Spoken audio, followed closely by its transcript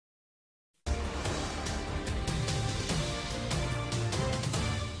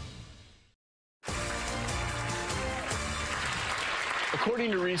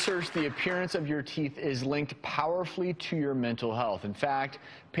According to research, the appearance of your teeth is linked powerfully to your mental health. In fact,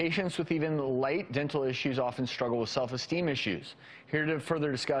 patients with even light dental issues often struggle with self-esteem issues. Here to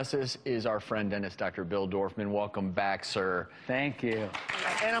further discuss this is our friend dentist, Dr. Bill Dorfman. Welcome back, sir. Thank you.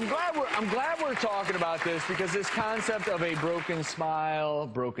 And I'm glad we're talking about this, because this concept of a broken smile,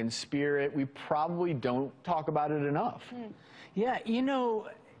 broken spirit, we probably don't talk about it enough. Yeah, you know,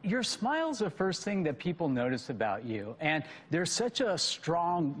 your smile's the first thing that people notice about you. And there's such a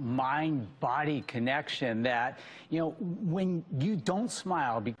strong mind-body connection that, you know, when you don't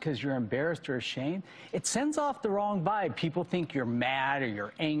smile because you're embarrassed or ashamed, it sends off the wrong vibe. People think you're mad or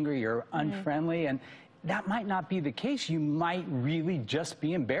you're angry or unfriendly, and that might not be the case. You might really just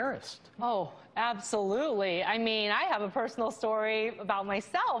be embarrassed. Oh, absolutely. I mean, I have a personal story about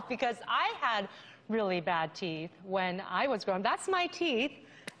myself, because I had really bad teeth when I was growing up. That's my teeth.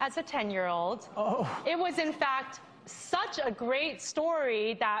 As a 10-year-old. Oh. It was, in fact, such a great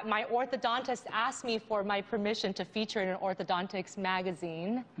story that my orthodontist asked me for my permission to feature in an orthodontics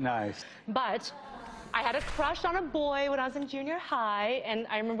magazine. Nice. But I had a crush on a boy when I was in junior high, and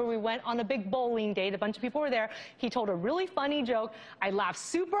I remember we went on a big bowling date. A bunch of people were there. He told a really funny joke. I laughed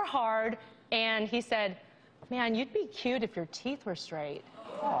super hard, and he said, "Man, you'd be cute if your teeth were straight."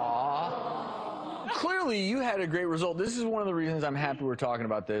 Aww. Clearly, you had a great result. This is one of the reasons I'm happy we're talking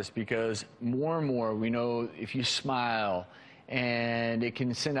about this, because more and more we know if you smile, and it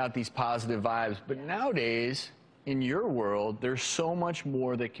can send out these positive vibes. But nowadays, in your world, there's so much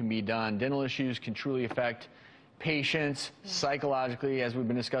more that can be done. Dental issues can truly affect patients psychologically, as we've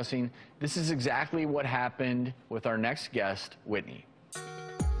been discussing. This is exactly what happened with our next guest, Whitney.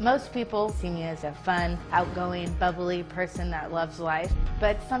 Most people see me as a fun, outgoing, bubbly person that loves life,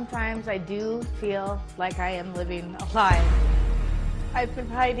 but sometimes I do feel like I am living a lie. I've been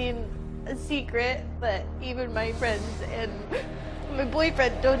hiding a secret that even my friends and my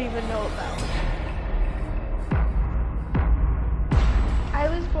boyfriend don't even know about. I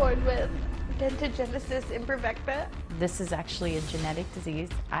was born with Dentinogenesis Imperfecta. This is actually a genetic disease.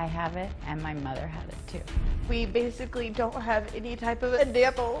 I have it, and my mother had it too. We basically don't have any type of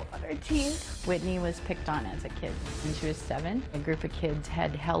enamel on our teeth. Whitney was picked on as a kid. When she was 7, a group of kids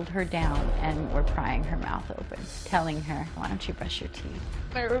had held her down and were prying her mouth open, telling her, "Why don't you brush your teeth?"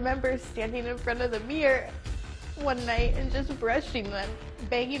 I remember standing in front of the mirror one night and just brushing them,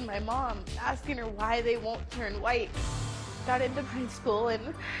 begging my mom, asking her why they won't turn white. Got into high school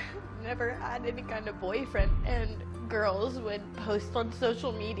and never had any kind of boyfriend, and girls would post on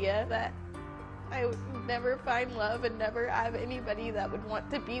social media that I would never find love and never have anybody that would want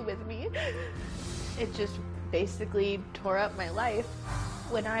to be with me. It just basically tore up my life.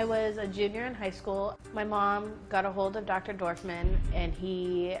 When I was a junior in high school, my mom got a hold of Dr. Dorfman, and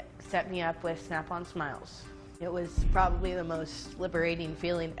he set me up with Snap-on Smiles. It was probably the most liberating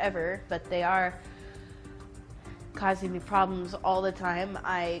feeling ever, but they are causing me problems all the time.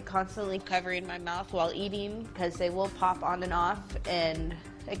 I constantly covering my mouth while eating because they will pop on and off, and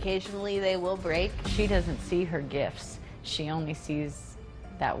occasionally they will break. She doesn't see her gifts. She only sees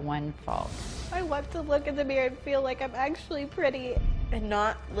that one fault. I want to look in the mirror and feel like I'm actually pretty and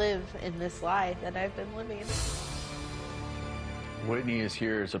not live in this lie that I've been living. Whitney is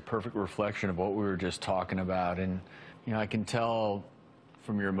here as a perfect reflection of what we were just talking about. And, you know, I can tell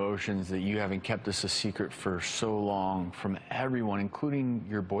from your emotions that you haven't kept this a secret for so long from everyone, including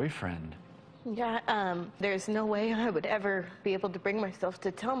your boyfriend. Yeah, there's no way I would ever be able to bring myself to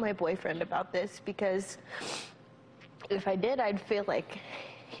tell my boyfriend about this, because if I did, I'd feel like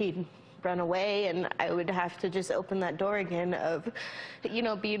he'd run away, and I would have to just open that door again of, you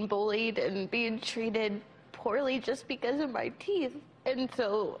know, being bullied and being treated poorly just because of my teeth. And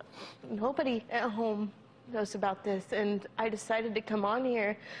so nobody at home knows about this, and I decided to come on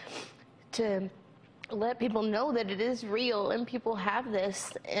here to let people know that it is real and people have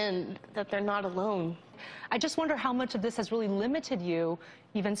this and that they're not alone. I just wonder how much of this has really limited you,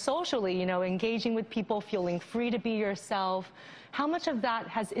 even socially, you know, engaging with people, feeling free to be yourself. How much of that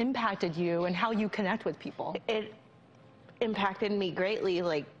has impacted you and how you connect with people? It impacted me greatly.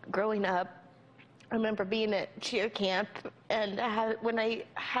 Like, growing up, I remember being at cheer camp, and when I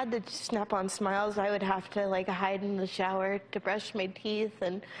had the Snap-on Smiles, I would have to like hide in the shower to brush my teeth,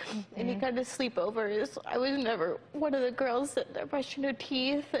 and any kind of sleepovers. I was never one of the girls that are brushing her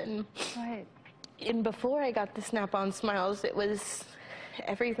teeth. And and before I got the Snap-on Smiles, it was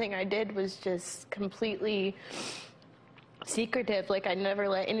everything I did was just completely secretive. Like, I never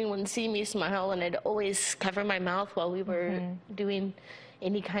let anyone see me smile, and I'd always cover my mouth while we were doing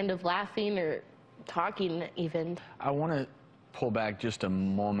any kind of laughing or talking even. I want to pull back just a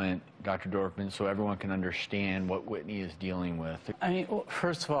moment, Dr. Dorfman, so everyone can understand what Whitney is dealing with. I mean, well,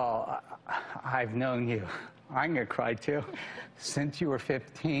 first of all, I've known you. I'm going to cry too, since you were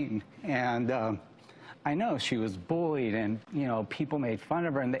 15. And I know she was bullied and, you know, people made fun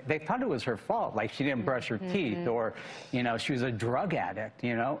of her and they thought it was her fault, like she didn't brush her teeth or, you know, she was a drug addict,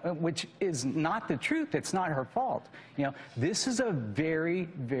 you know, which is not the truth. It's not her fault. You know, this is a very,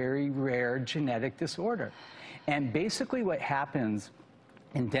 very rare genetic disorder. And basically what happens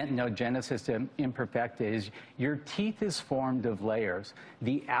in Dentinogenesis Imperfecta is your teeth is formed of layers.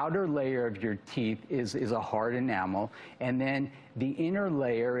 The outer layer of your teeth is a hard enamel, and then the inner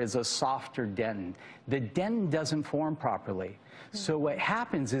layer is a softer dentin. The dentin doesn't form properly. So what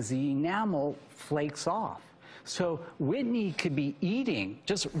happens is the enamel flakes off. So Whitney could be eating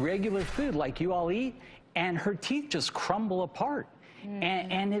just regular food like you all eat, and her teeth just crumble apart.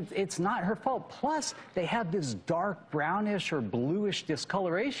 And it's not her fault. Plus, they have this dark brownish or bluish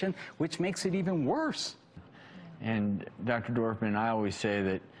discoloration, which makes it even worse. And Dr. Dorfman, I always say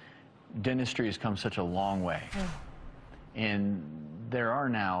that dentistry has come such a long way. And there are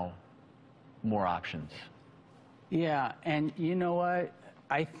now more options. Yeah, and you know what?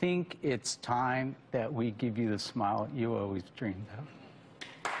 I think it's time that we give you the smile you always dreamed of.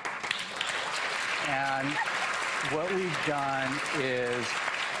 And what we've done is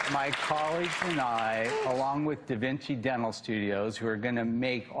my colleagues and I, along with Da Vinci Dental Studios, who are going to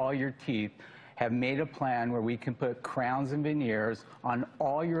make all your teeth, have made a plan where we can put crowns and veneers on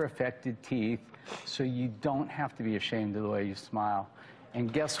all your affected teeth so you don't have to be ashamed of the way you smile.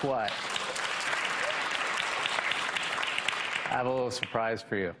 And guess what? I have a little surprise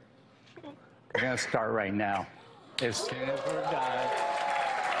for you. We're going to start right now. As soon as we're done,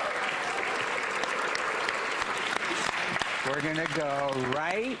 we're going to go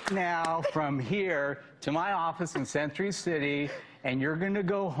right now from here to my office in Century City, and you're going to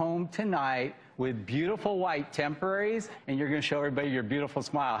go home tonight with beautiful white temporaries, and you're going to show everybody your beautiful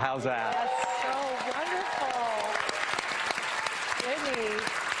smile. How's that? That's so wonderful. Whitney.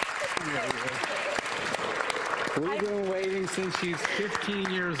 We've been waiting since she's 15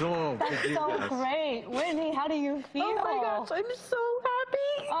 years old. That's so great. Whitney, how do you feel? Oh my gosh, I'm so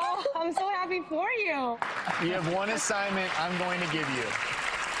happy. Oh, I'm so happy for you. You have one assignment I'm going to give you.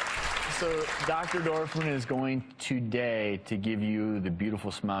 So Dr. Dorfman is going today to give you the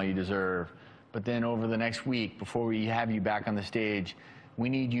beautiful smile you deserve. But then over the next week, before we have you back on the stage, we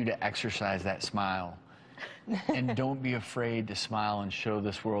need you to exercise that smile. And don't be afraid to smile and show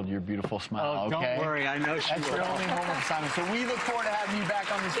this world your beautiful smile, okay? Don't worry, I know she That's will. your only homework assignment. So we look forward to having you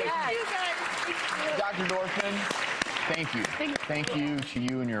back on the stage. You guys. Dr. Dorfman, thank you. Thank you to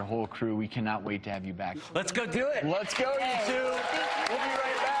you and your whole crew. We cannot wait to have you back. Let's go do it. Let's go, you two. We'll be right